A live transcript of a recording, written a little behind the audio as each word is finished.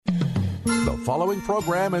The following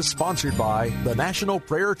program is sponsored by the National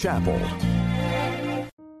Prayer Chapel.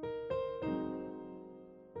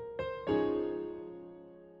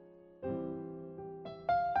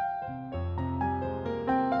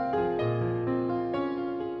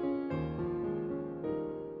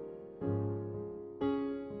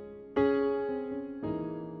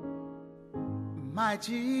 My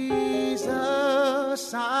Jesus,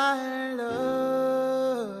 I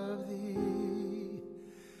love thee.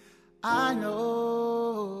 I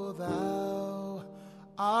know thou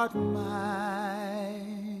art mine.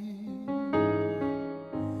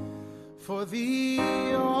 For thee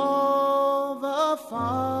all the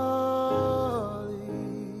follies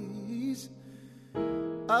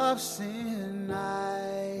of sin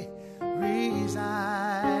I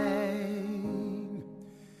resign.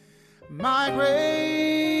 My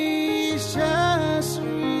gracious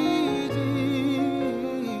Redeemer,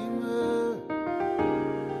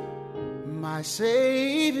 my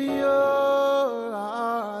Savior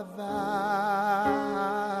art thou.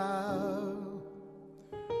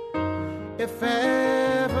 If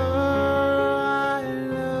ever I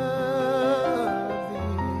love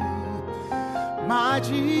thee, my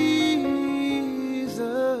Jesus,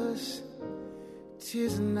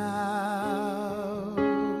 'tis now.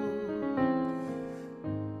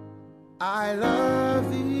 I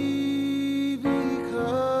love thee because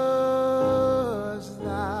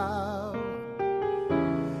thou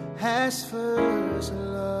hast first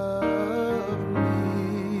loved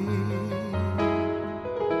me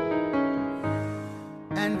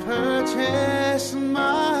and purchased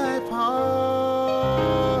my pardon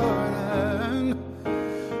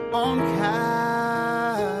on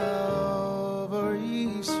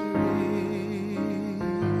Calvary's tree.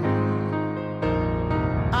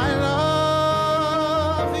 I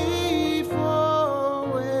love thee for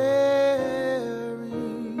wearing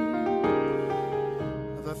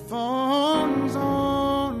the thorns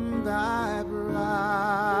on thy brow.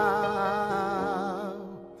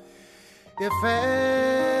 If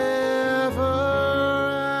ever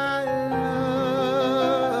I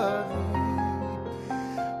love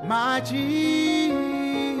thee, my Jesus,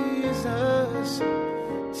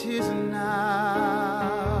 'tis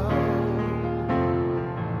now.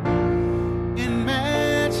 In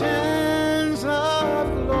mansions of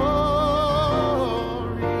glory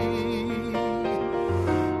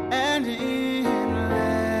and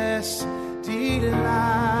endless delight,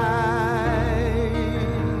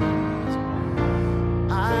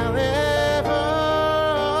 I'll ever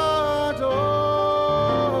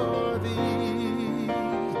adore thee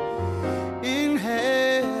in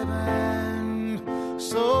heaven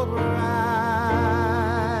so bright.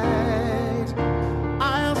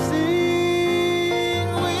 I'll sing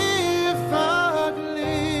with the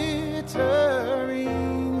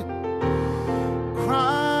glittering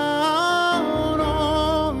crown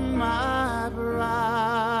on my brow.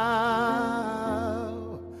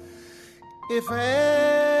 If ever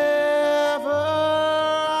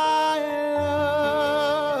I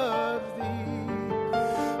love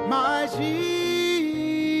thee, my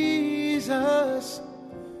Jesus,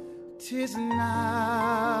 'tis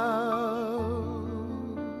now.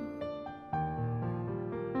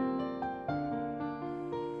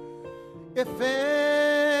 If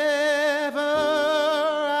ever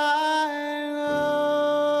I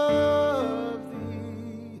love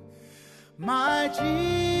thee, my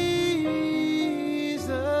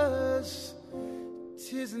Jesus,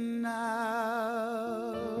 'tis now.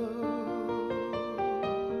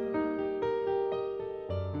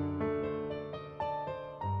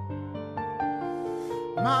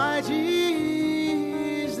 My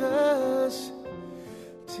Jesus,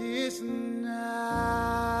 'tis now.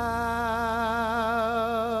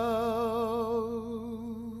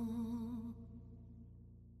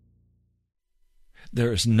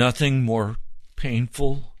 There is nothing more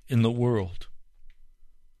painful in the world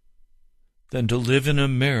than to live in a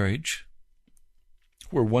marriage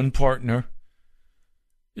where one partner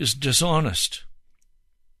is dishonest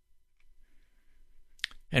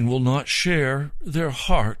and will not share their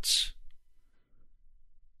hearts,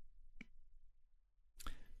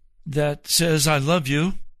 that says, I love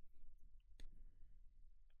you,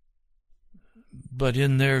 but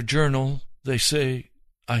in their journal they say,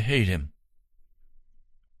 I hate him.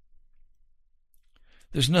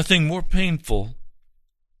 There's nothing more painful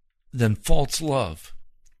than false love.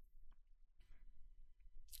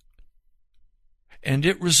 And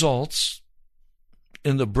it results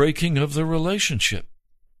in the breaking of the relationship.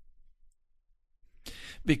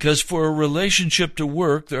 Because for a relationship to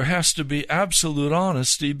work, there has to be absolute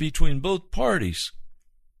honesty between both parties.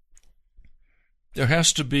 There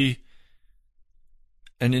has to be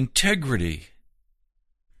and integrity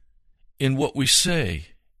in what we say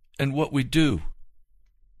and what we do.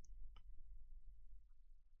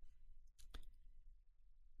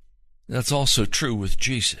 That's also true with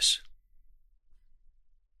Jesus.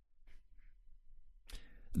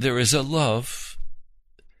 There is a love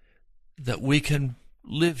that we can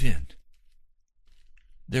live in.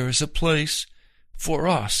 There is a place for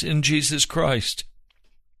us in Jesus Christ.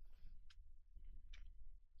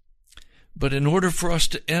 But in order for us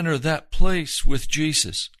to enter that place with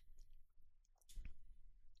Jesus,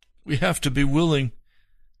 we have to be willing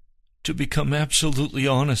to become absolutely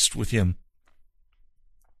honest with Him.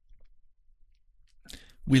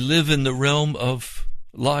 We live in the realm of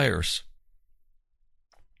liars.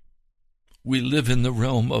 We live in the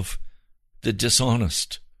realm of the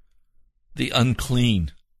dishonest, the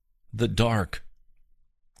unclean, the dark.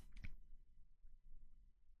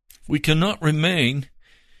 We cannot remain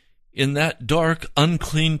in that dark,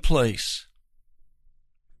 unclean place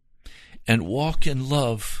and walk in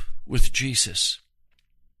love with Jesus.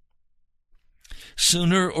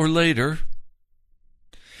 Sooner or later,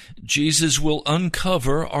 Jesus will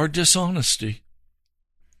uncover our dishonesty.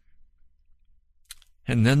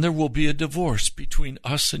 And then there will be a divorce between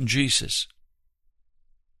us and Jesus.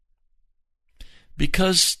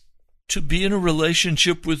 Because to be in a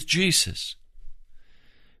relationship with Jesus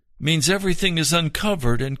means everything is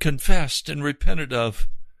uncovered and confessed and repented of,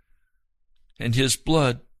 and His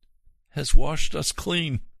blood has washed us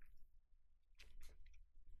clean.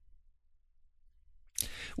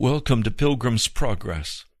 Welcome to Pilgrim's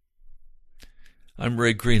Progress. I'm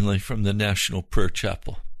Ray Greenley from the National Prayer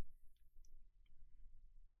Chapel.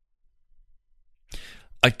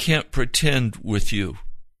 I can't pretend with you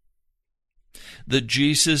that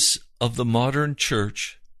Jesus of the modern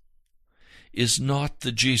church is not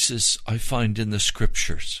the Jesus I find in the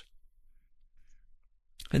Scriptures.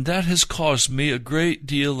 And that has caused me a great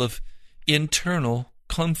deal of internal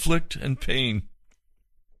conflict and pain.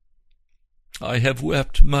 I have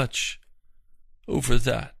wept much over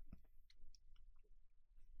that.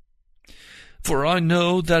 For I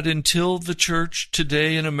know that until the church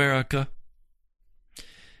today in America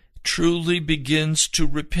truly begins to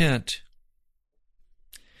repent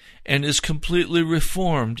and is completely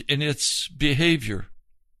reformed in its behavior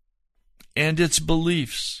and its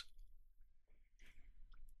beliefs,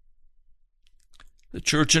 the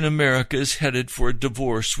church in America is headed for a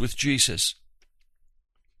divorce with Jesus.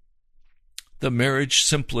 The marriage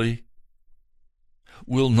simply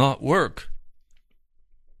will not work.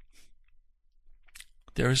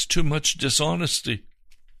 There is too much dishonesty.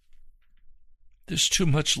 There's too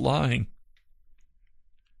much lying.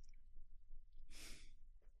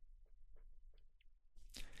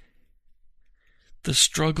 The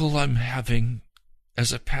struggle I'm having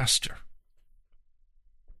as a pastor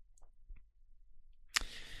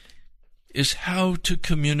is how to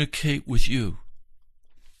communicate with you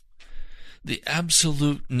the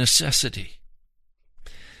absolute necessity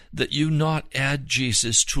that you not add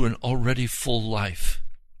Jesus to an already full life.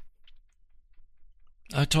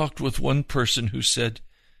 I talked with one person who said,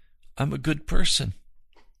 I'm a good person.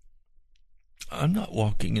 I'm not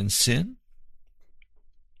walking in sin.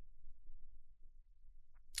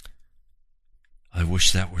 I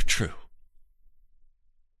wish that were true.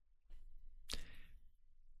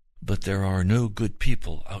 But there are no good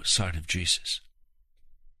people outside of Jesus.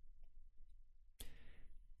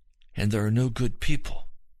 And there are no good people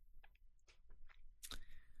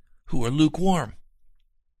who are lukewarm.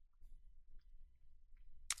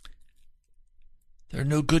 There are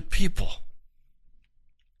no good people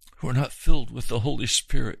who are not filled with the Holy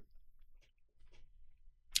Spirit.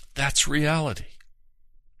 That's reality.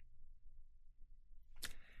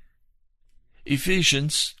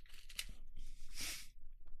 Ephesians,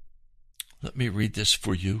 let me read this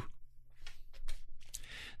for you.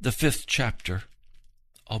 The 5th chapter,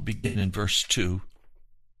 I'll begin in verse 2.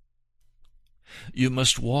 You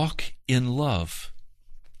must walk in love,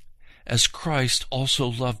 as Christ also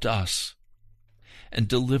loved us, and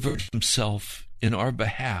delivered Himself in our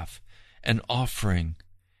behalf, an offering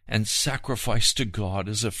and sacrifice to God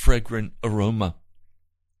as a fragrant aroma.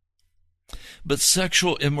 But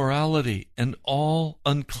sexual immorality and all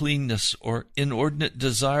uncleanness or inordinate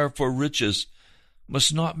desire for riches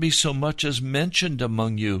must not be so much as mentioned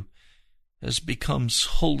among you as becomes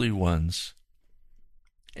holy ones.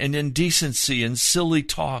 And indecency and silly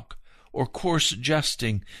talk or coarse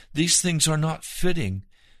jesting, these things are not fitting,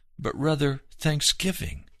 but rather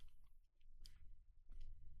thanksgiving.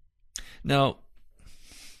 Now,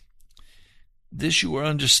 this you are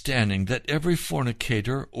understanding, that every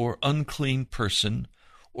fornicator or unclean person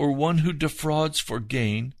or one who defrauds for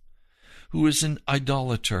gain, who is an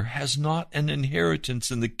idolater, has not an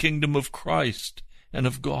inheritance in the kingdom of Christ and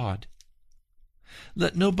of God.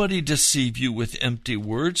 Let nobody deceive you with empty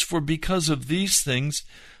words, for because of these things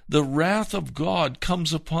the wrath of God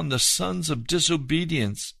comes upon the sons of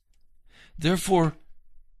disobedience. Therefore,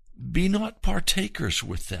 be not partakers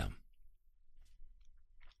with them.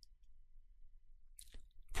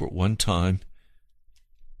 For at one time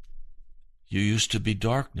you used to be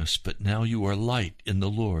darkness, but now you are light in the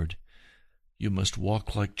Lord. You must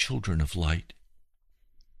walk like children of light.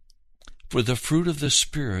 For the fruit of the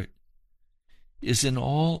Spirit is in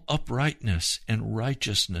all uprightness and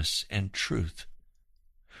righteousness and truth,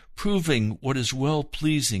 proving what is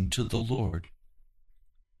well-pleasing to the Lord.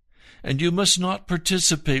 And you must not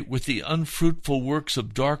participate with the unfruitful works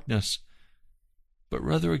of darkness, but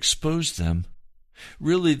rather expose them.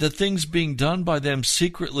 Really, the things being done by them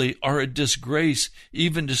secretly are a disgrace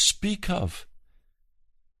even to speak of.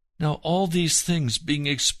 Now all these things being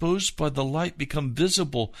exposed by the light become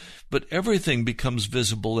visible, but everything becomes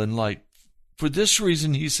visible in light. For this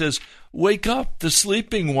reason he says, "Wake up, the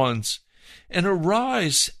sleeping ones, and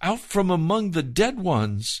arise out from among the dead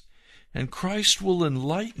ones, and Christ will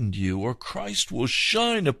enlighten you," or Christ will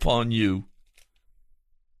shine upon you.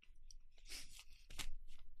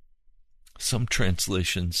 Some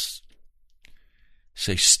translations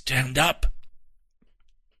say, "Stand up,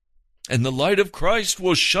 and the light of Christ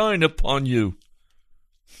will shine upon you."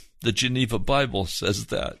 The Geneva Bible says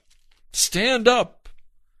that. Stand up,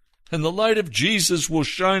 and the light of Jesus will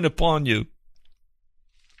shine upon you.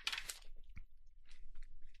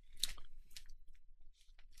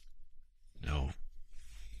 No.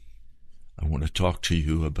 I want to talk to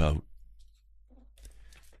you about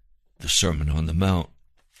the Sermon on the Mount.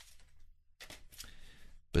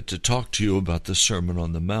 But to talk to you about the Sermon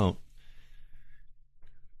on the Mount,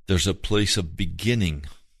 there's a place of beginning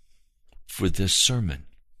for this sermon.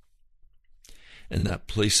 And that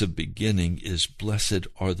place of beginning is, "Blessed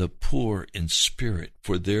are the poor in spirit,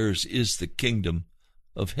 for theirs is the kingdom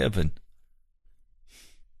of heaven."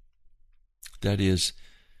 That is,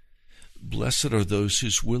 blessed are those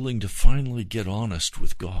who's willing to finally get honest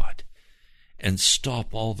with God and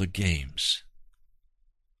stop all the games.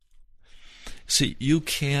 See, you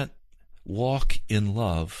can't walk in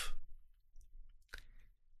love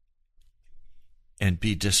and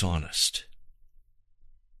be dishonest.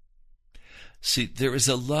 See, there is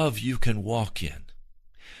a love you can walk in,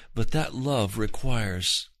 but that love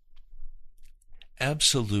requires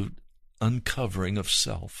absolute uncovering of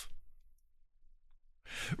self.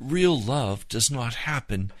 Real love does not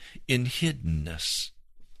happen in hiddenness.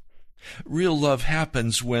 Real love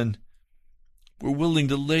happens when we're willing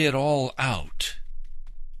to lay it all out.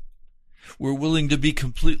 We're willing to be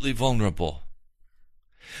completely vulnerable.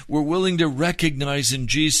 We're willing to recognize in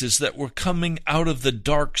Jesus that we're coming out of the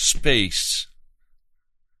dark space,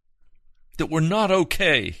 that we're not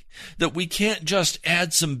okay, that we can't just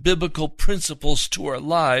add some biblical principles to our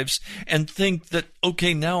lives and think that,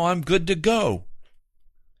 okay, now I'm good to go,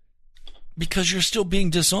 because you're still being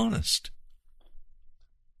dishonest.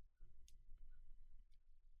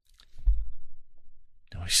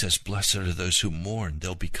 Now he says, "Blessed are those who mourn,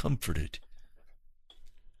 they'll be comforted."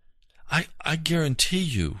 I guarantee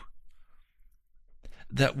you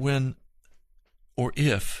that when or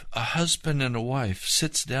if a husband and a wife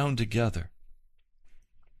sits down together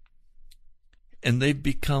and they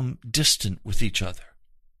become distant with each other,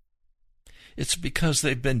 it's because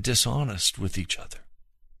they've been dishonest with each other.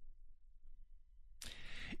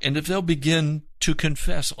 And if they'll begin to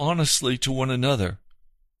confess honestly to one another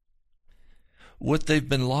what they've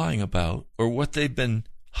been lying about or what they've been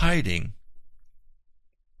hiding,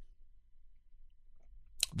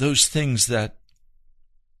 those things that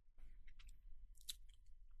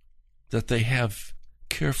they have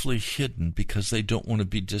carefully hidden because they don't want to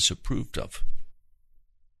be disapproved of.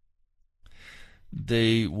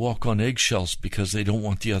 They walk on eggshells because they don't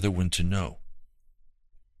want the other one to know.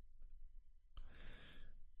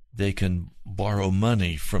 They can borrow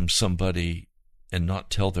money from somebody and not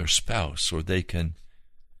tell their spouse, or they can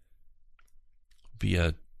be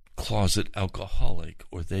a closet alcoholic,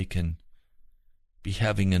 or they can be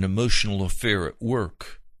having an emotional affair at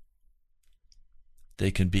work.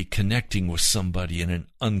 They can be connecting with somebody in an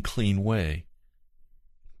unclean way.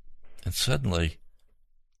 And suddenly,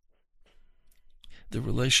 the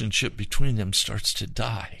relationship between them starts to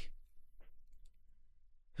die.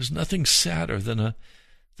 There's nothing sadder than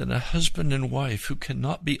a husband and wife who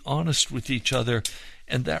cannot be honest with each other,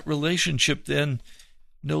 and that relationship then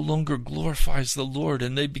no longer glorifies the Lord,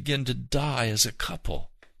 and they begin to die as a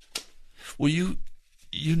couple. Well,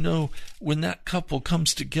 you know, when that couple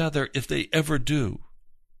comes together, if they ever do,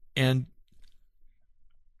 and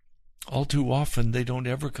all too often they don't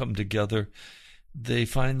ever come together, they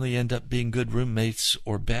finally end up being good roommates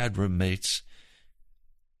or bad roommates,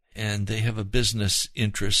 and they have a business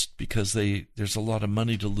interest because there's a lot of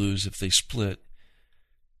money to lose if they split.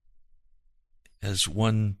 As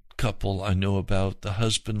one couple I know about, the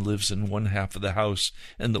husband lives in one half of the house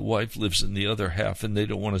and the wife lives in the other half, and they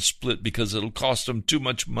don't want to split because it'll cost them too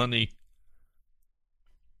much money.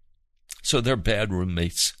 So they're bad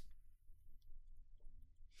roommates.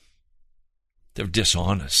 They're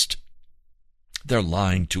dishonest. They're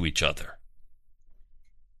lying to each other.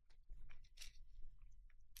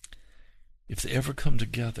 If they ever come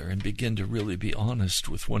together and begin to really be honest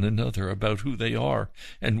with one another about who they are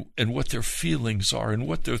and what their feelings are and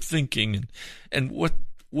what they're thinking and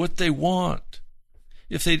what they want,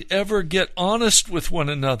 if they'd ever get honest with one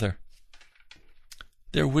another,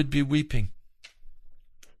 there would be weeping.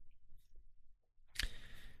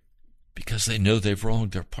 Because they know they've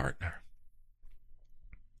wronged their partner.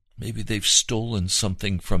 Maybe they've stolen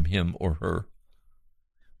something from him or her.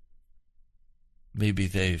 Maybe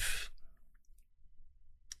they've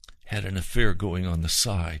had an affair going on the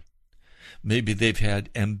side. Maybe they've had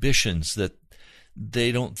ambitions that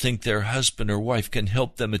they don't think their husband or wife can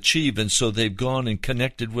help them achieve, and so they've gone and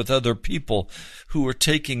connected with other people who are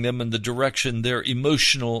taking them in the direction their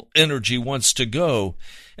emotional energy wants to go,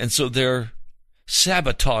 and so they're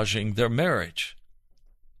sabotaging their marriage.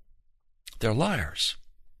 They're liars.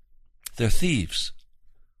 They're thieves.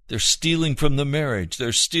 They're stealing from the marriage.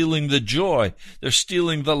 They're stealing the joy. They're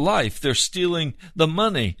stealing the life. They're stealing the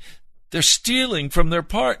money. They're stealing from their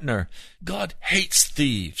partner. God hates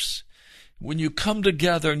thieves. When you come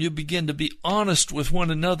together and you begin to be honest with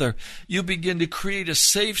one another, you begin to create a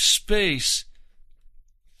safe space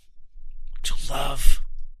to love.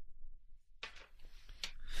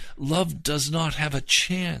 Love does not have a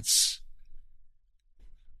chance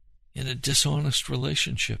in a dishonest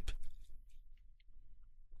relationship.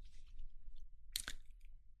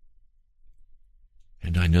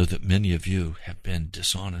 And I know that many of you have been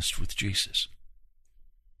dishonest with Jesus.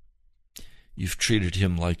 You've treated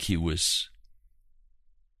him like he was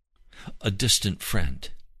a distant friend.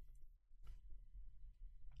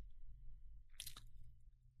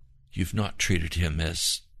 You've not treated him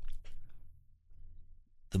as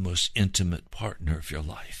the most intimate partner of your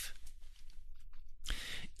life.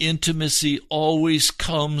 Intimacy always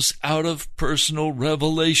comes out of personal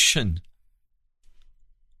revelation.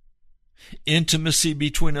 Intimacy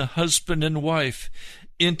between a husband and wife.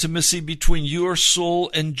 Intimacy between your soul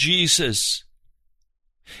and Jesus.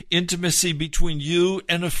 Intimacy between you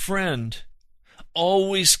and a friend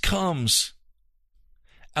always comes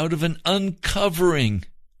out of an uncovering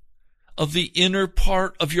of the inner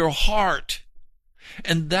part of your heart.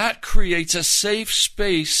 And that creates a safe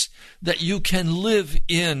space that you can live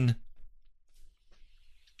in.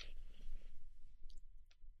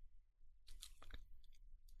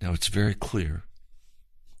 Now, it's very clear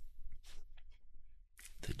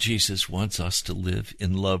that Jesus wants us to live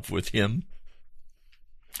in love with him.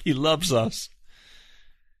 He loves us.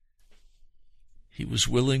 He was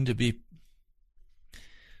willing to be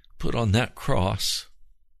put on that cross,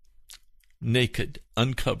 naked,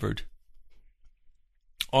 uncovered,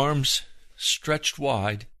 arms stretched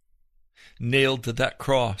wide, nailed to that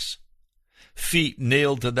cross, feet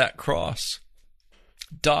nailed to that cross,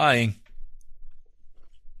 dying,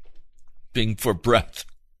 being for breath,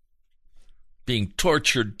 being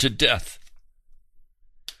tortured to death.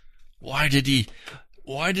 Why did he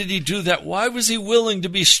do that? Why was he willing to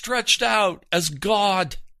be stretched out as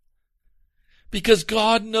God? Because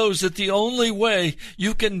God knows that the only way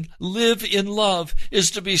you can live in love is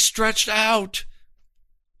to be stretched out,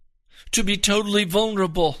 to be totally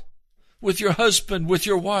vulnerable with your husband, with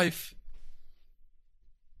your wife.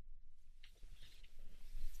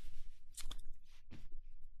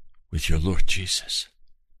 With your Lord Jesus.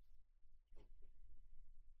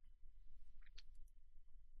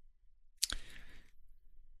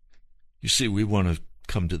 You see, we want to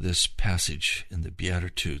come to this passage in the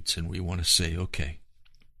Beatitudes and we want to say, okay,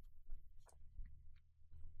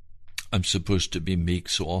 I'm supposed to be meek,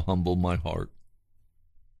 so I'll humble my heart.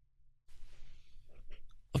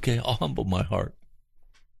 Okay, I'll humble my heart.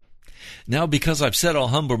 Now, because I've said I'll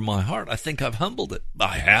humble my heart, I think I've humbled it.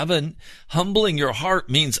 I haven't. Humbling your heart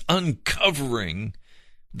means uncovering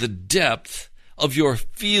the depth of your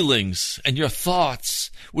feelings and your thoughts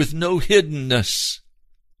with no hiddenness.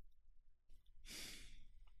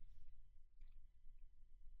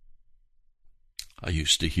 I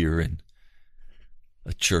used to hear in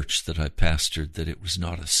a church that I pastored that it was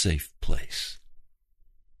not a safe place.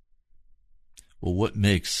 Well, what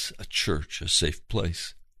makes a church a safe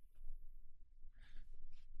place?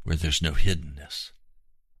 Where there's no hiddenness.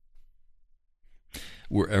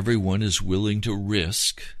 Where everyone is willing to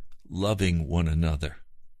risk loving one another.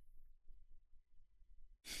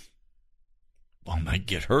 I might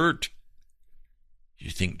get hurt. You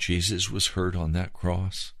think Jesus was hurt on that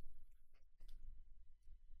cross?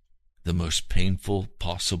 The most painful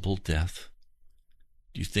possible death.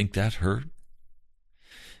 Do you think that hurt?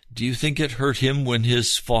 Do you think it hurt him when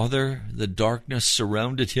his Father, the darkness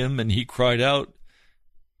surrounded him, and he cried out,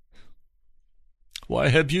 "Why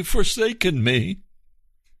have you forsaken me?"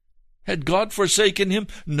 Had God forsaken him?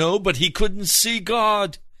 No, but he couldn't see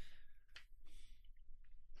God.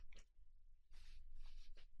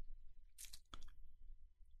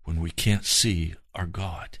 When we can't see our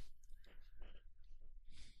God,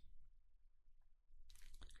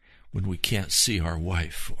 when we can't see our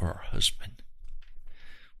wife or our husband,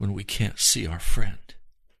 when we can't see our friend,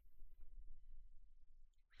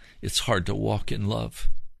 it's hard to walk in love.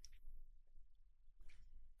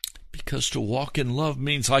 Because to walk in love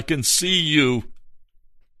means I can see you.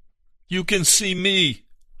 You can see me.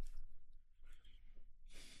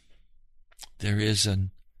 There is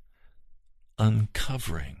an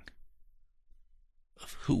uncovering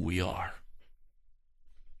of who we are.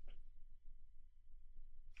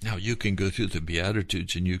 Now, you can go through the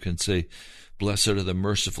Beatitudes and you can say, "Blessed are the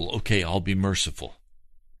merciful." Okay, I'll be merciful.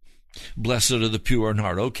 Blessed are the pure in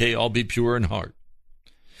heart. Okay, I'll be pure in heart.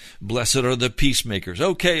 Blessed are the peacemakers.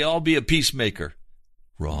 Okay, I'll be a peacemaker.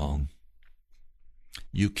 Wrong.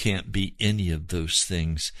 You can't be any of those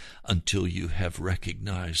things until you have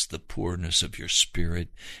recognized the poorness of your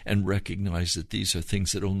spirit and recognize that these are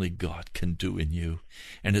things that only God can do in you.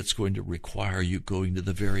 And it's going to require you going to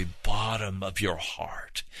the very bottom of your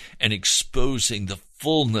heart and exposing the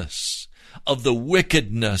fullness of the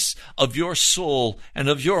wickedness of your soul and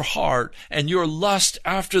of your heart and your lust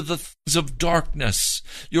after the things of darkness,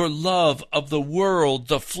 your love of the world,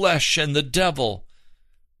 the flesh, and the devil.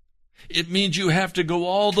 It means you have to go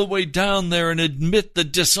all the way down there and admit the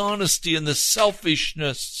dishonesty and the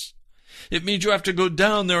selfishness. It means you have to go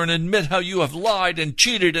down there and admit how you have lied and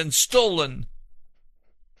cheated and stolen.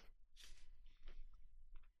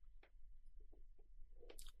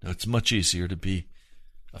 Now, it's much easier to be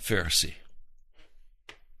a Pharisee,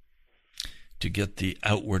 to get the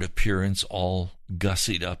outward appearance all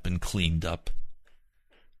gussied up and cleaned up,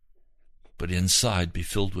 but inside be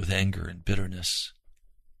filled with anger and bitterness.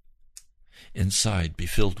 Inside be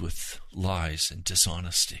filled with lies and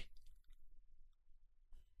dishonesty.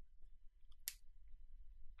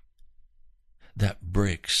 That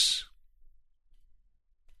breaks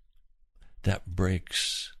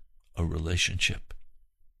a relationship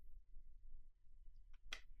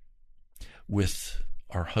with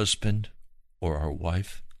our husband or our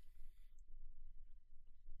wife.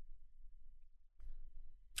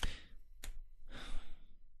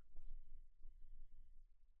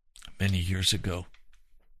 Many years ago,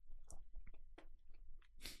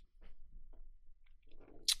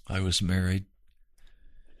 I was married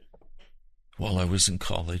while I was in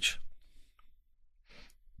college.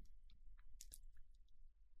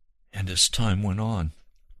 And as time went on,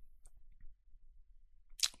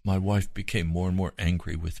 my wife became more and more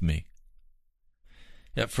angry with me.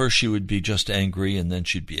 At first she would be just angry, and then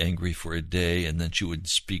she'd be angry for a day, and then she wouldn't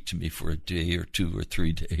speak to me for a day or 2 or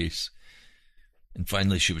 3 days. And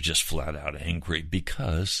finally she was just flat out angry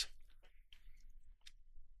because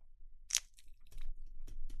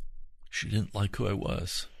she didn't like who I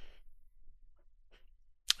was.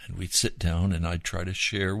 And we'd sit down and I'd try to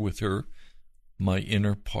share with her my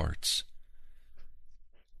inner parts.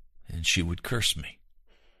 And she would curse me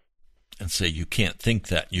and say, "You can't think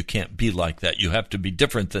that. You can't be like that. You have to be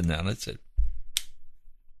different than that." And I said,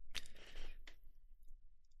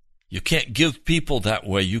 "You can't give people that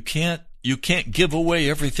way. You can't give away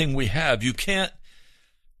everything we have. You can't.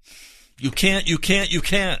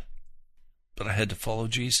 But I had to follow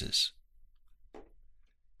Jesus.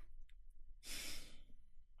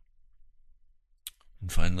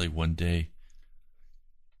 And finally, one day,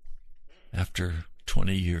 after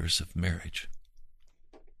 20 years of marriage,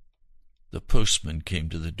 the postman came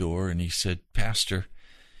to the door and he said, "Pastor,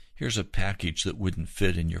 here's a package that wouldn't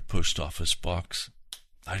fit in your post office box."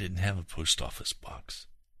 I didn't have a post office box.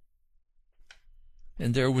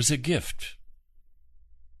 And there was a gift.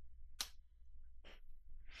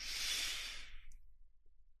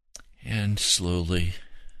 And slowly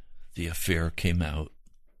the affair came out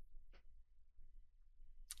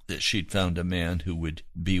that she'd found a man who would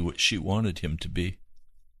be what she wanted him to be.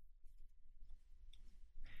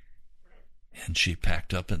 And she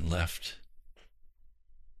packed up and left.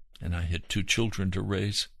 And I had 2 children to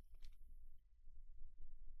raise.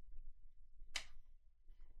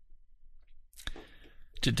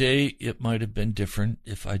 Today, it might have been different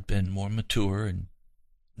if I'd been more mature and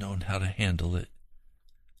known how to handle it.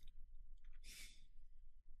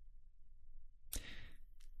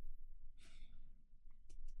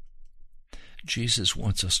 Jesus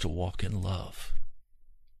wants us to walk in love.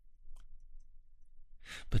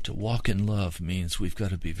 But to walk in love means we've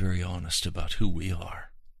got to be very honest about who we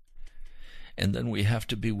are. And then we have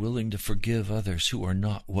to be willing to forgive others who are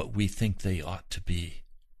not what we think they ought to be.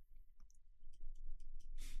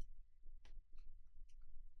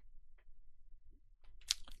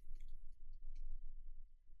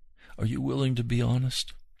 Are you willing to be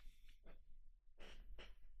honest?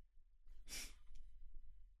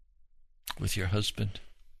 With your husband?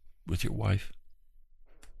 With your wife?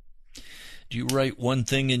 Do you write one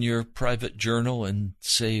thing in your private journal and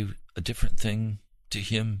say a different thing to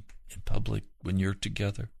him in public when you're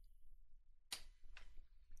together?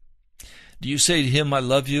 Do you say to him, I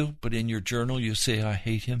love you, but in your journal you say, I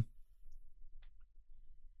hate him?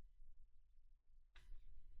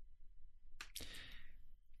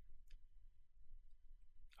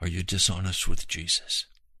 Are you dishonest with Jesus?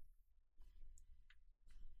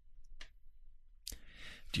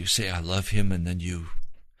 Do you say, I love him, and then you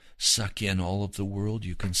suck in all of the world?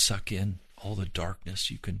 You can suck in all the darkness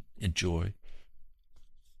you can enjoy.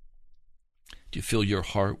 Do you fill your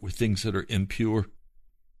heart with things that are impure,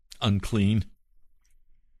 unclean?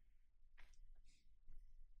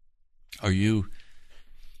 Are you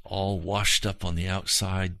all washed up on the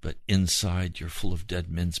outside, but inside you're full of dead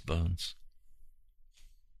men's bones?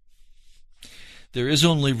 There is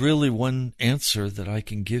only really one answer that I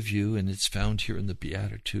can give you, and it's found here in the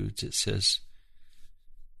Beatitudes. It says,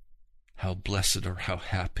 how blessed or how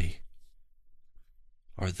happy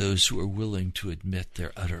are those who are willing to admit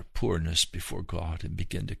their utter poorness before God and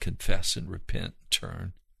begin to confess and repent and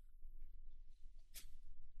turn.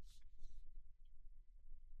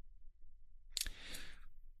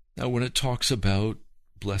 Now, when it talks about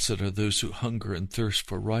blessed are those who hunger and thirst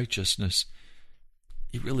for righteousness,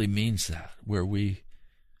 it really means that, where we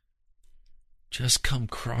just come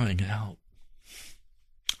crying out,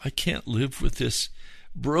 I can't live with this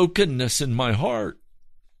brokenness in my heart.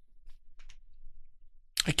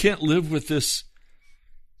 I can't live with this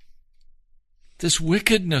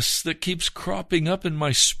wickedness that keeps cropping up in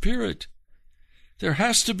my spirit. There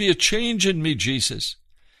has to be a change in me, Jesus.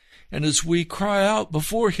 And as we cry out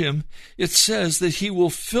before him, it says that he will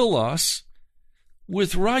fill us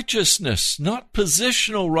with righteousness, not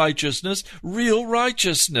positional righteousness, real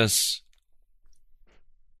righteousness.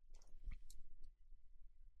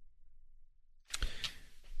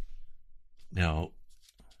 Now,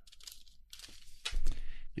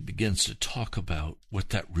 he begins to talk about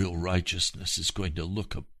what that real righteousness is going to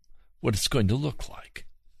what it's going to look like.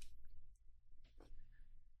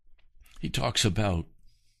 He talks about,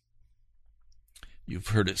 you've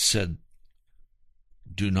heard it said,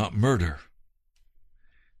 do not murder.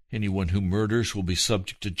 Anyone who murders will be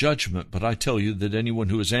subject to judgment, but I tell you that anyone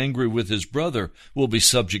who is angry with his brother will be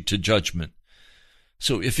subject to judgment.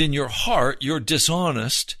 So if in your heart you're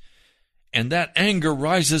dishonest, and that anger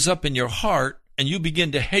rises up in your heart, and you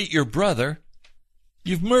begin to hate your brother,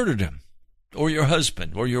 you've murdered him, or your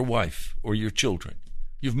husband, or your wife, or your children.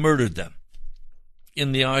 You've murdered them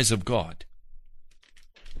in the eyes of God.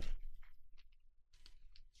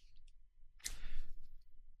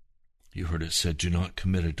 You heard it said, do not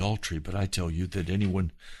commit adultery, but I tell you that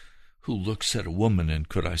anyone who looks at a woman, and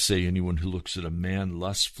could I say anyone who looks at a man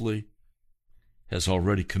lustfully, has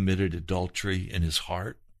already committed adultery in his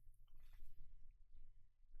heart.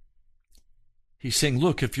 He's saying,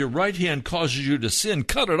 look, if your right hand causes you to sin,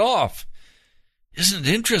 cut it off. Isn't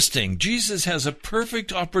it interesting? Jesus has a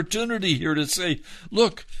perfect opportunity here to say,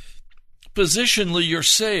 look, positionally you're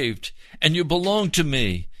saved, and you belong to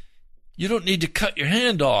me. You don't need to cut your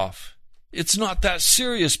hand off. It's not that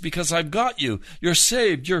serious because I've got you. You're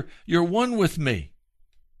saved. You're one with me.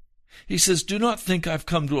 He says, do not think I've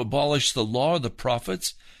come to abolish the law or the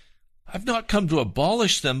prophets. I've not come to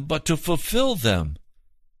abolish them, but to fulfill them.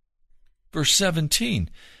 Verse 17,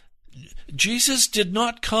 Jesus did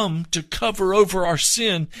not come to cover over our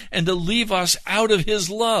sin and to leave us out of his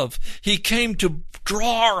love. He came to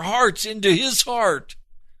draw our hearts into his heart.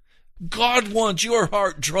 God wants your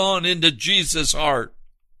heart drawn into Jesus' heart.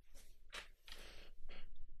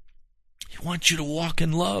 He wants you to walk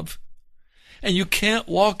in love. And you can't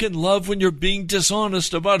walk in love when you're being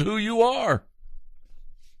dishonest about who you are.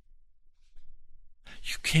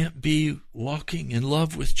 You can't be walking in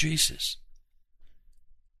love with Jesus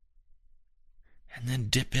and then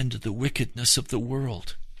dip into the wickedness of the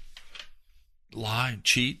world. Lie,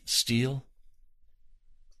 cheat, steal,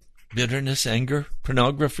 bitterness, anger,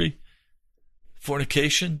 pornography,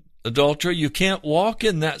 fornication, adultery. You can't walk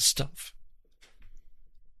in that stuff.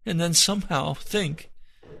 And then somehow think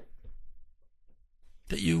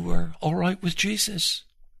that you were all right with Jesus.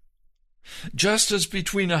 Just as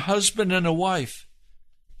between a husband and a wife,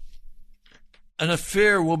 an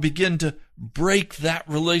affair will begin to break that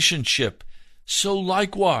relationship, so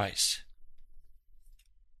likewise,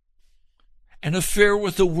 an affair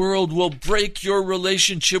with the world will break your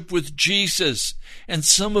relationship with Jesus. And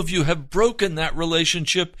some of you have broken that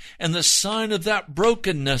relationship, and the sign of that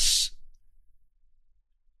brokenness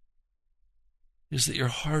is that your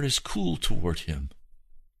heart is cool toward him.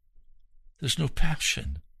 There's no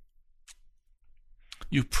passion.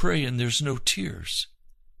 You pray and there's no tears.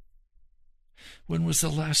 When was the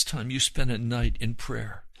last time you spent a night in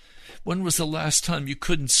prayer? When was the last time you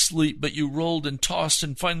couldn't sleep, but you rolled and tossed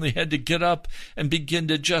and finally had to get up and begin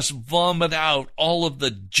to just vomit out all of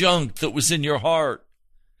the junk that was in your heart?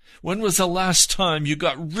 When was the last time you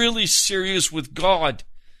got really serious with God?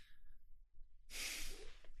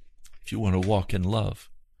 If you want to walk in love,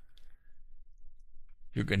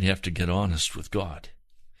 you're going to have to get honest with God.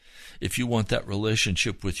 If you want that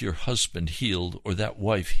relationship with your husband healed or that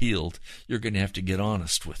wife healed, you're going to have to get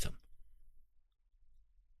honest with him.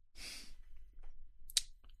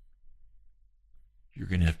 You're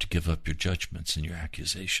going to have to give up your judgments and your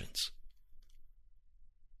accusations.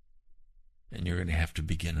 And you're going to have to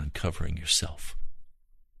begin uncovering yourself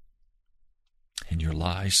and your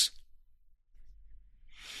lies,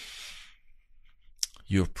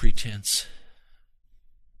 your pretense.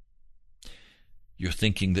 You're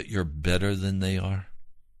thinking that you're better than they are,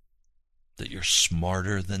 that you're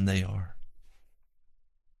smarter than they are.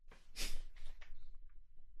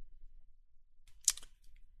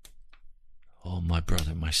 Oh, my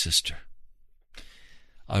brother, my sister,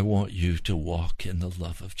 I want you to walk in the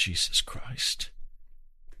love of Jesus Christ.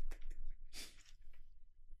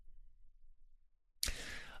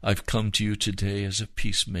 I've come to you today as a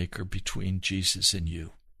peacemaker between Jesus and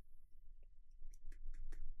you.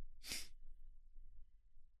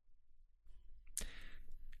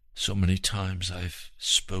 So many times I've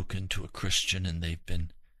spoken to a Christian and they've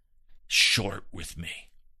been short with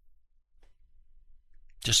me.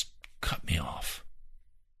 Just cut me off.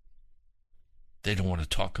 They don't want to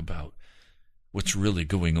talk about what's really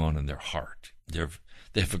going on in their heart.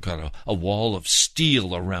 They've got a wall of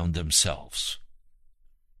steel around themselves.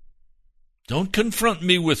 Don't confront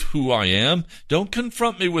me with who I am. Don't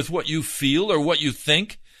confront me with what you feel or what you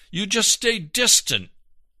think. You just stay distant.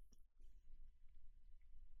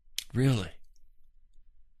 Really?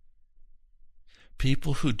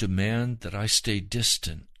 People who demand that I stay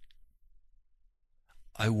distant,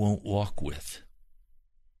 I won't walk with.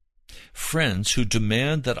 Friends who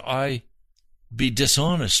demand that I be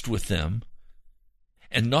dishonest with them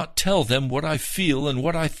and not tell them what I feel and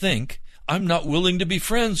what I think, I'm not willing to be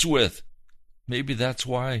friends with. Maybe that's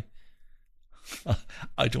why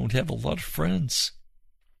I don't have a lot of friends.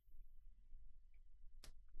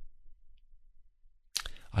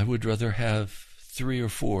 I would rather have 3 or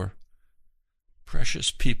 4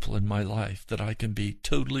 precious people in my life that I can be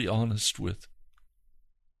totally honest with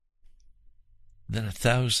than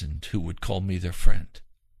 1,000 who would call me their friend.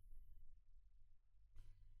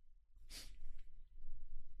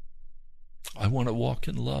 I want to walk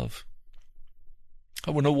in love.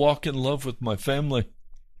 I want to walk in love with my family.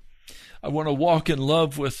 I want to walk in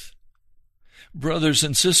love with brothers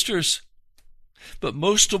and sisters. But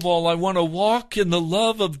most of all, I want to walk in the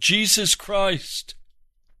love of Jesus Christ.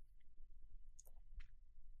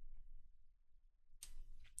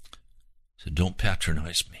 So don't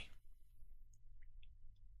patronize me.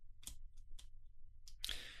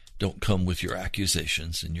 Don't come with your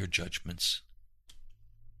accusations and your judgments.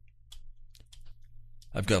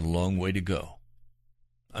 I've got a long way to go.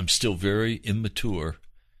 I'm still very immature,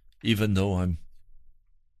 even though I'm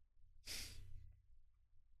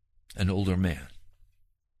an older man.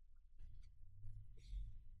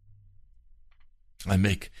 I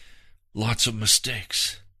make lots of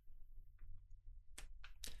mistakes.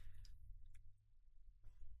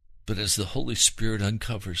 But as the Holy Spirit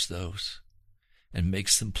uncovers those and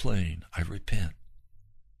makes them plain, I repent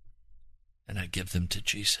and I give them to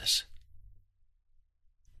Jesus.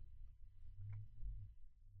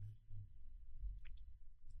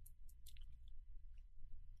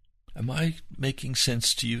 Am I making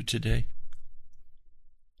sense to you today?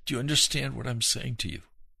 Do you understand what I'm saying to you?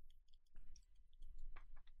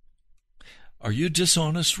 Are you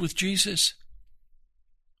dishonest with Jesus?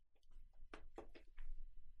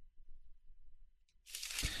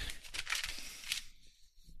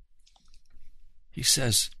 He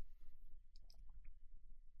says,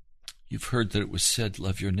 you've heard that it was said,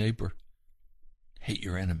 love your neighbor, hate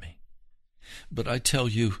your enemy. But I tell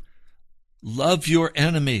you, love your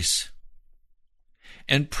enemies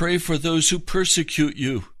and pray for those who persecute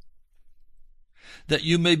you, that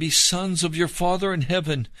you may be sons of your Father in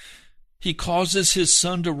heaven. He causes his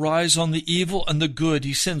sun to rise on the evil and the good.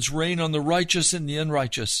 He sends rain on the righteous and the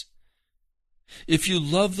unrighteous. If you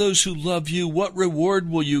love those who love you, what reward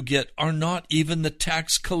will you get? Are not even the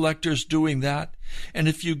tax collectors doing that? And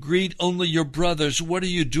if you greet only your brothers, what are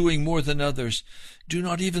you doing more than others? Do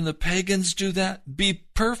not even the pagans do that? Be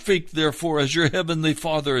perfect, therefore, as your heavenly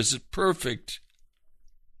Father is perfect.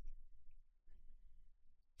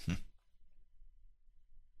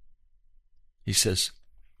 He says,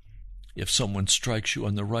 if someone strikes you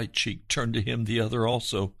on the right cheek, turn to him the other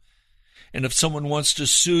also. And if someone wants to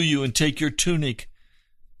sue you and take your tunic,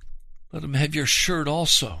 let him have your shirt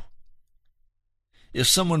also. If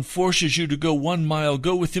someone forces you to go 1 mile,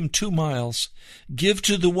 go with him 2 miles. Give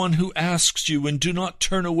to the one who asks you, and do not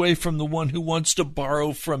turn away from the one who wants to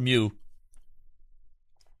borrow from you.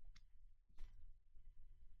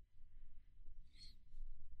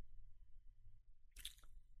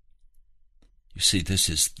 You see, this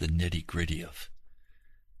is the nitty-gritty of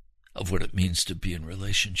what it means to be in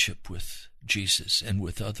relationship with Jesus and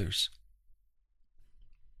with others.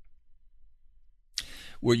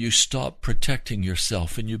 Where you stop protecting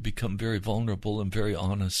yourself and you become very vulnerable and very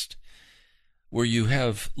honest. Where you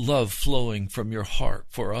have love flowing from your heart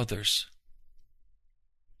for others.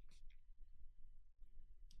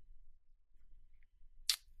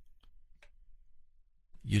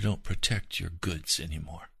 You don't protect your goods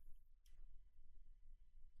anymore.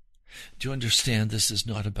 Do you understand this is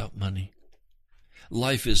not about money?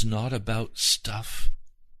 Life is not about stuff.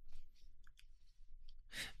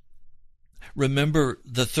 Remember,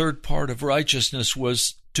 the third part of righteousness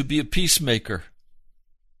was to be a peacemaker.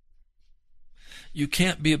 You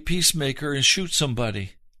can't be a peacemaker and shoot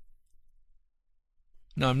somebody.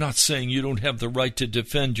 Now, I'm not saying you don't have the right to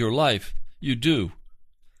defend your life. You do.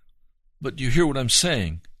 But you hear what I'm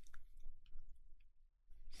saying?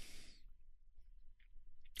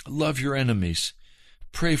 Love your enemies.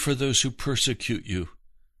 Pray for those who persecute you.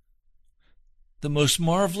 The most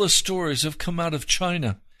marvelous stories have come out of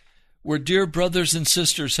China, where dear brothers and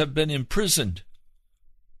sisters have been imprisoned.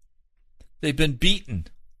 They've been beaten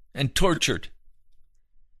and tortured.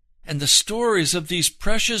 And the stories of these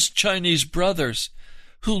precious Chinese brothers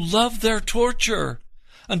who love their torture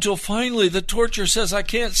until finally the torture says, I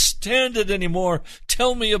can't stand it anymore.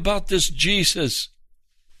 Tell me about this Jesus.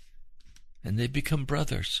 And they become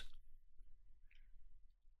brothers.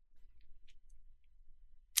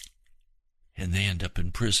 And they end up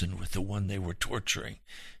in prison with the one they were torturing.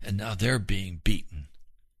 And now they're being beaten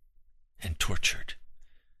and tortured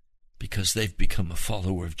because they've become a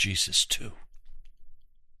follower of Jesus too.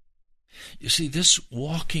 You see, this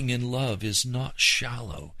walking in love is not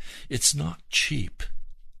shallow. It's not cheap.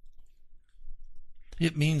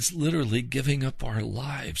 It means literally giving up our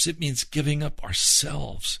lives. It means giving up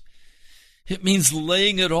ourselves. It means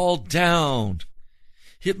laying it all down.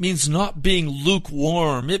 It means not being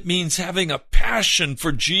lukewarm. It means having a passion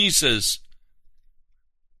for Jesus.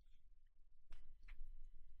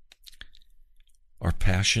 Our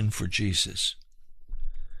passion for Jesus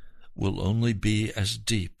will only be as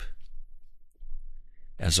deep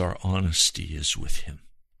as our honesty is with Him.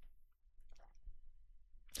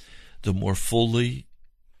 The more fully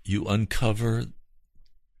you uncover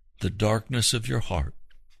the darkness of your heart,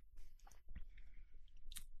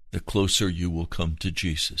 the closer you will come to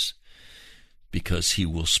Jesus, because He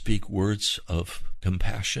will speak words of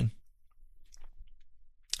compassion.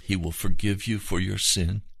 He will forgive you for your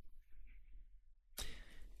sin.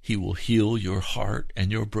 He will heal your heart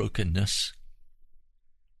and your brokenness.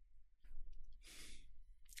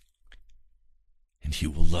 And He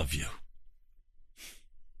will love you.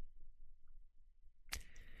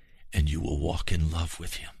 And you will walk in love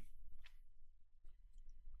with Him.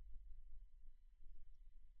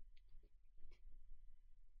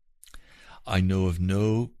 I know of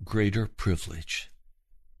no greater privilege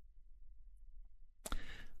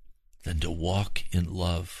than to walk in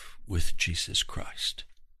love with Jesus Christ.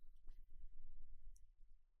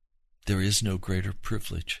 There is no greater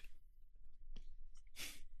privilege.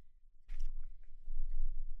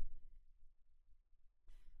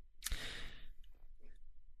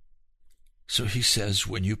 So He says,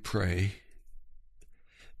 when you pray,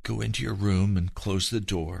 go into your room and close the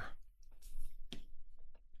door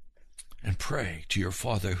and pray to your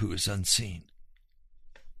Father who is unseen.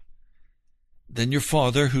 Then your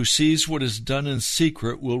Father who sees what is done in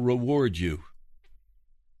secret will reward you.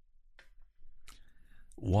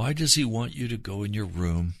 Why does he want you to go in your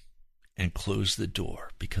room and close the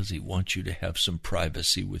door? Because he wants you to have some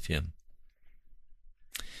privacy with him.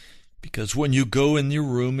 Because when you go in your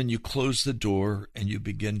room and you close the door and you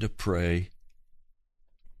begin to pray,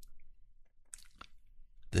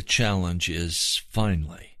 the challenge is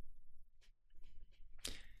finally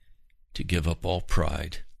to give up all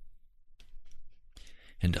pride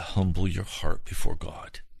and to humble your heart before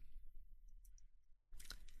God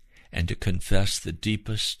and to confess the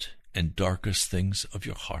deepest and darkest things of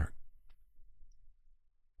your heart.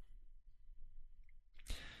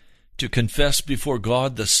 To confess before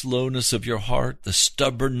God the slowness of your heart, the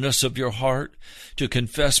stubbornness of your heart, to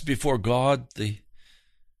confess before God the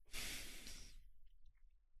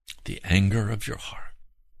anger of your heart.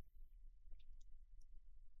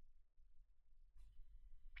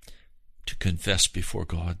 To confess before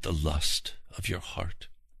God the lust of your heart.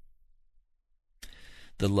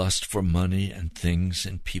 The lust for money and things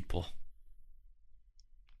and people.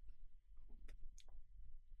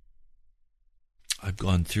 I've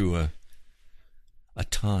gone through a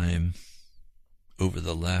time over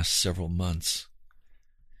the last several months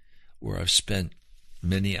where I've spent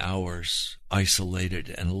many hours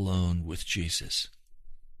isolated and alone with Jesus.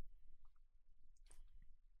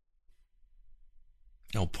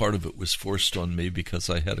 Now, part of it was forced on me because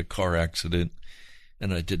I had a car accident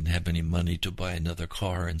and I didn't have any money to buy another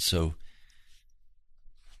car, and so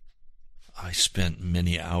I spent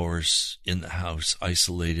many hours in the house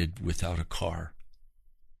isolated without a car.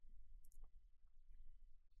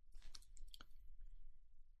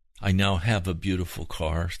 I now have a beautiful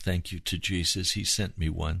car. Thank you to Jesus. He sent me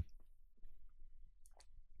one.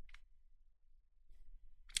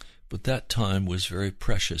 But that time was very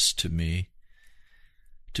precious to me,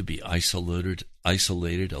 to be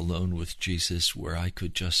isolated alone with Jesus, where I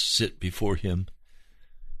could just sit before him.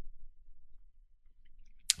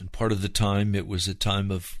 And part of the time, it was a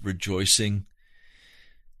time of rejoicing,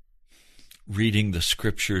 reading the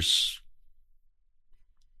scriptures,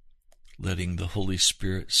 letting the Holy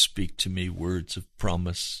Spirit speak to me words of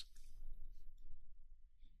promise,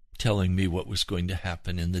 telling me what was going to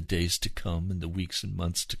happen in the days to come, in the weeks and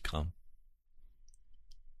months to come.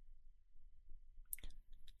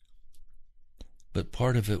 But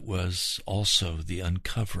part of it was also the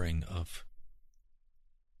uncovering of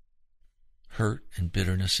hurt and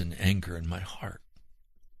bitterness and anger in my heart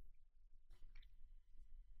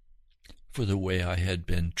for the way I had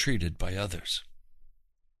been treated by others.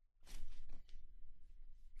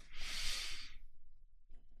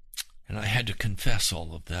 And I had to confess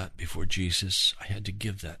all of that before Jesus. I had to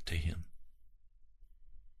give that to him.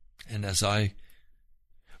 And as I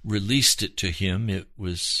released it to him, it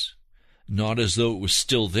was not as though it was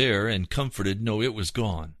still there and comforted. No, it was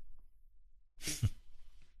gone.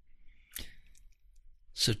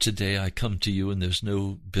 So today I come to you and there's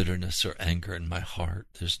no bitterness or anger in my heart.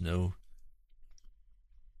 There's no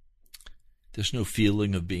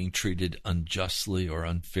feeling of being treated unjustly or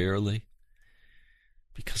unfairly.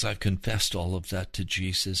 Because I've confessed all of that to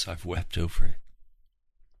Jesus, I've wept over it.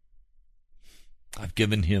 I've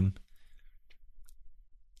given him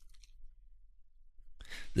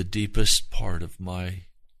the deepest part of my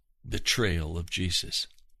betrayal of Jesus.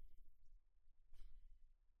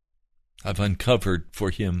 I've uncovered for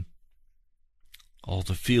him all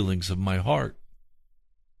the feelings of my heart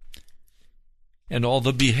and all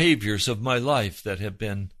the behaviors of my life that have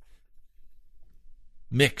been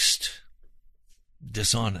mixed,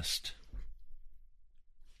 dishonest.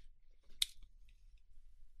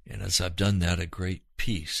 And as I've done that, a great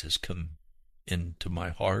peace has come into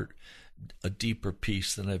my heart, a deeper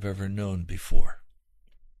peace than I've ever known before.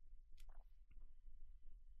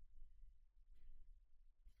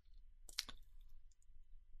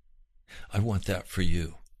 I want that for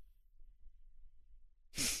you.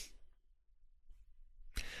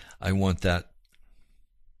 I want that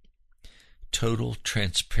total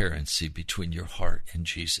transparency between your heart and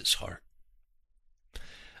Jesus' heart.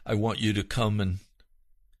 I want you to come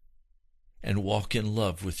and walk in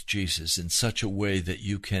love with Jesus in such a way that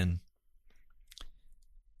you can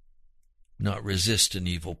not resist an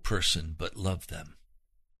evil person, but love them.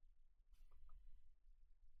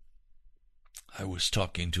 I was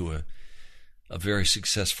talking to a very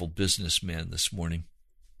successful businessman this morning,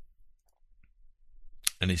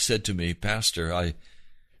 and he said to me, "Pastor, I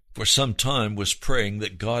for some time was praying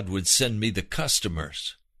that God would send me the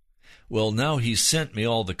customers. Well, now he's sent me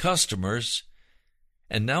all the customers,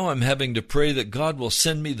 and now I'm having to pray that God will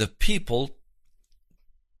send me the people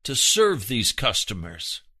to serve these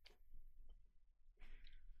customers."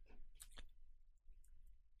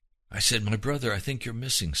 I said, "My brother, I think you're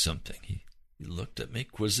missing something." He He looked at me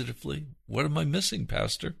inquisitively. What am I missing,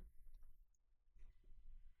 Pastor?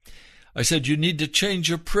 I said, you need to change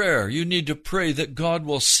your prayer. You need to pray that God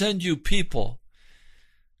will send you people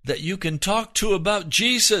that you can talk to about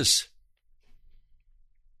Jesus.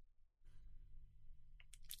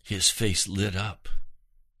 His face lit up.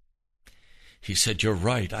 He said, you're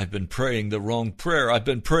right. I've been praying the wrong prayer. I've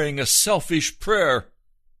been praying a selfish prayer.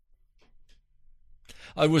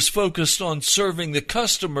 I was focused on serving the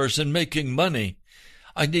customers and making money.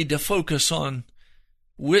 I need to focus on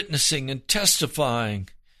witnessing and testifying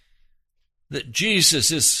that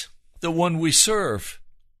Jesus is the one we serve.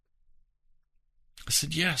 I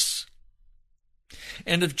said, yes.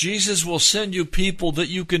 And if Jesus will send you people that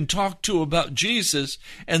you can talk to about Jesus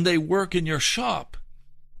and they work in your shop,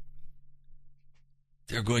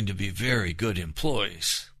 they're going to be very good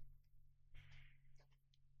employees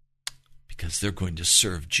because they're going to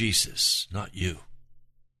serve Jesus, not you.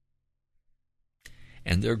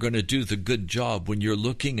 And they're going to do the good job when you're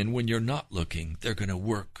looking and when you're not looking. They're going to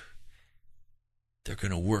work. They're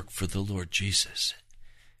going to work for the Lord Jesus.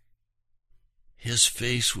 His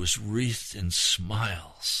face was wreathed in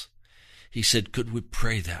smiles. He said, could we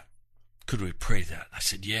pray that? Could we pray that? I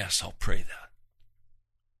said, yes, I'll pray that.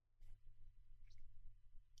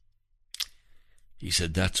 He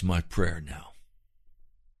said, that's my prayer now.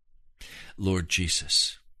 Lord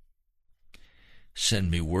Jesus, send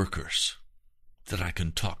me workers that I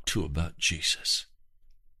can talk to about Jesus.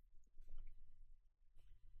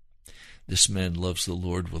 This man loves the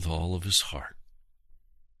Lord with all of his heart.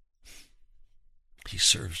 He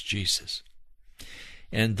serves Jesus.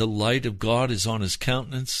 And the light of God is on his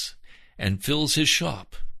countenance and fills his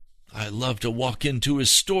shop. I love to walk into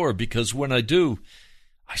his store because when I do,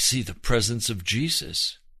 I see the presence of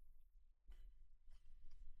Jesus.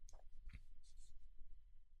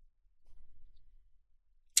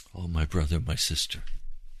 Oh, my brother, my sister.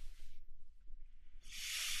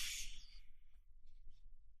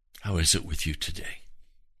 How is it with you today?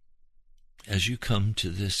 As you come to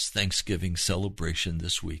this Thanksgiving celebration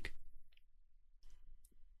this week,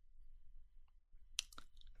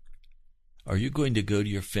 are you going to go to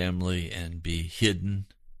your family and be hidden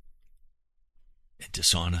and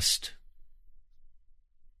dishonest?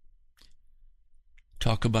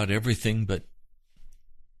 Talk about everything but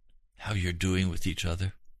how you're doing with each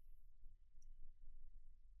other?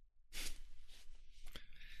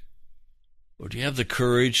 Or do you have the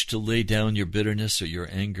courage to lay down your bitterness or your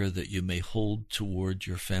anger that you may hold toward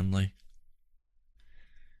your family?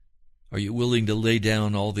 Are you willing to lay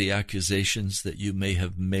down all the accusations that you may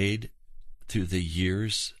have made through the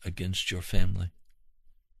years against your family?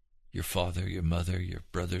 Your father, your mother, your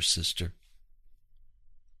brother, sister,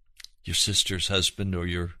 your sister's husband, or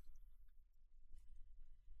your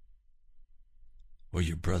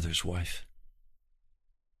brother's wife?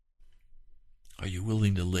 Are you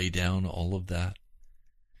willing to lay down all of that?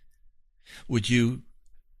 Would you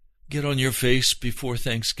get on your face before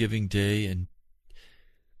Thanksgiving Day and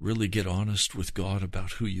really get honest with God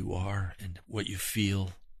about who you are and what you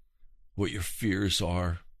feel, what your fears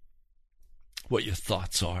are, what your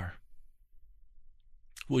thoughts are?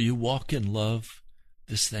 Will you walk in love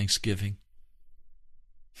this Thanksgiving?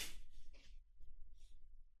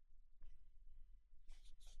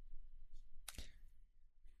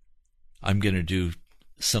 I'm going to do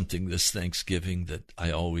something this Thanksgiving that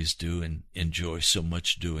I always do and enjoy so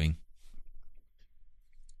much doing.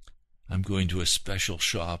 I'm going to a special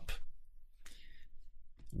shop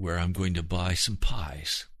where I'm going to buy some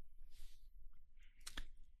pies.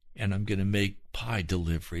 And I'm going to make pie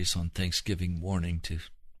deliveries on Thanksgiving morning to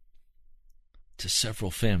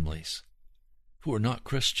several families who are not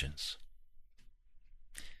Christians.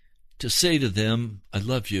 To say to them, I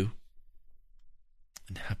love you.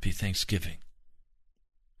 And happy Thanksgiving.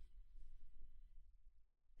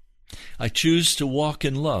 I choose to walk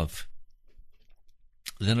in love.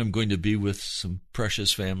 Then I'm going to be with some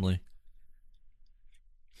precious family,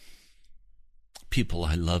 people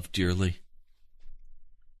I love dearly.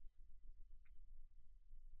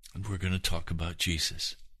 And we're going to talk about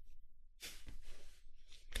Jesus.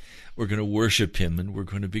 We're going to worship him, and we're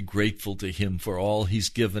going to be grateful to him for all he's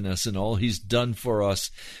given us and all he's done for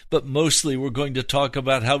us. But mostly we're going to talk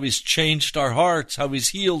about how he's changed our hearts, how he's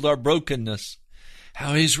healed our brokenness,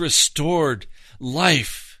 how he's restored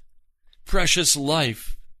life, precious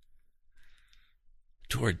life,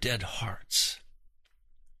 to our dead hearts.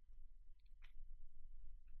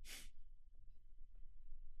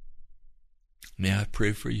 May I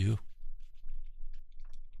pray for you?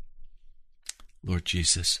 Lord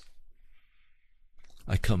Jesus,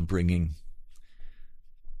 I come bringing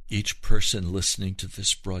each person listening to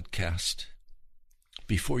this broadcast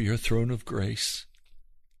before your throne of grace.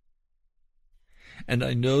 And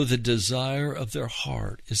I know the desire of their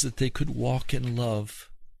heart is that they could walk in love.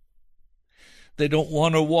 They don't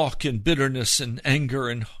want to walk in bitterness and anger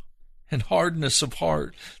and hardness of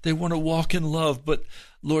heart. They want to walk in love, but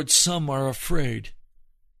Lord, some are afraid.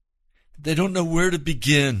 They don't know where to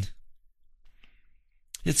begin.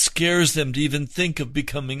 It scares them to even think of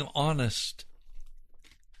becoming honest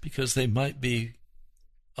because they might be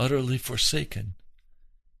utterly forsaken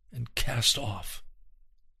and cast off.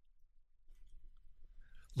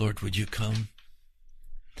 Lord, would you come?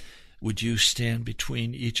 Would you stand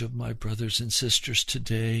between each of my brothers and sisters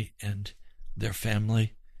today and their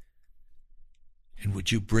family? And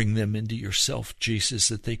would you bring them into yourself, Jesus,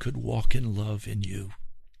 that they could walk in love in you?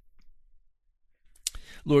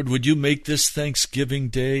 Lord, would you make this Thanksgiving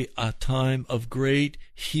Day a time of great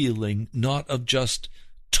healing, not of just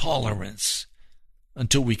tolerance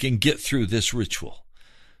until we can get through this ritual.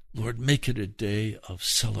 Lord, make it a day of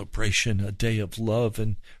celebration, a day of love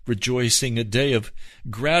and rejoicing, a day of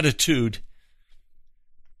gratitude.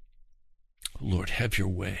 Lord, have your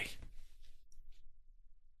way.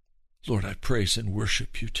 Lord, I praise and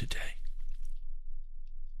worship you today.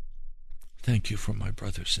 Thank you for my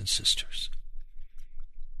brothers and sisters.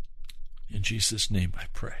 In Jesus' name I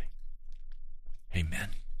pray. Amen.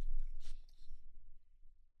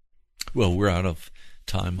 Well, we're out of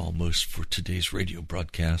time almost for today's radio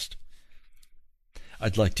broadcast.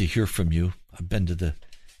 I'd like to hear from you. I've been to the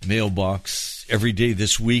mailbox every day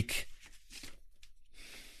this week.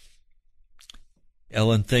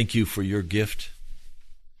 Ellen, thank you for your gift.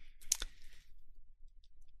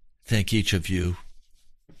 Thank each of you.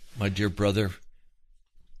 My dear brother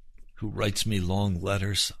who writes me long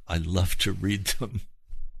letters, I love to read them.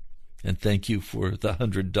 And thank you for the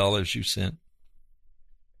 $100 you sent.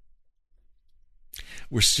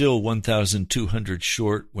 We're still 1,200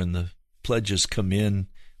 short. When the pledges come in,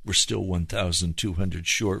 we're still 1,200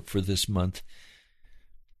 short for this month.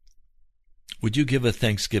 Would you give a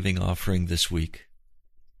Thanksgiving offering this week?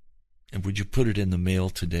 And would you put it in the mail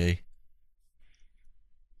today?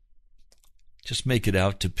 Just make it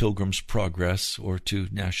out to Pilgrim's Progress or to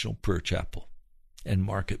National Prayer Chapel and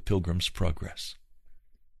mark it Pilgrim's Progress.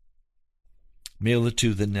 Mail it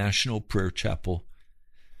to the National Prayer Chapel,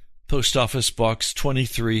 Post Office Box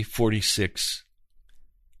 2346,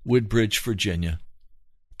 Woodbridge, Virginia,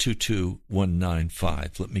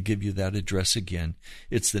 22195. Let me give you that address again.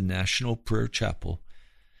 It's the National Prayer Chapel,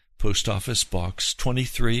 Post Office Box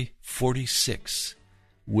 2346,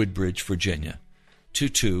 Woodbridge, Virginia,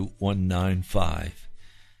 22195.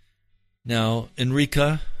 Now,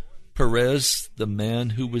 Enrique Perez, the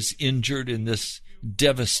man who was injured in this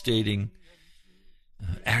devastating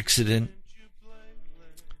accident,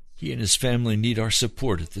 he and his family need our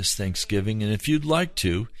support at this Thanksgiving. And if you'd like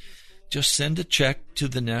to, just send a check to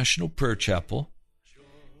the National Prayer Chapel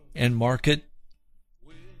and mark it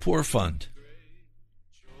Poor Fund,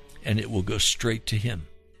 and it will go straight to him.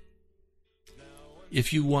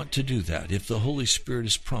 If you want to do that, if the Holy Spirit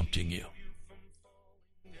is prompting you,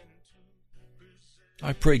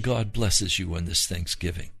 I pray God blesses you on this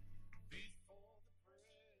Thanksgiving.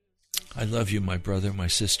 I love you, my brother, my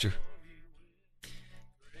sister.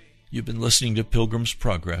 You've been listening to Pilgrim's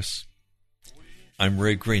Progress. I'm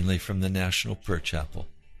Ray Greenley from the National Prayer Chapel.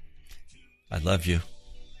 I love you.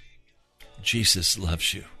 Jesus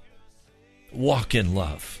loves you. Walk in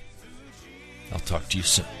love. I'll talk to you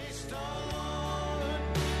soon.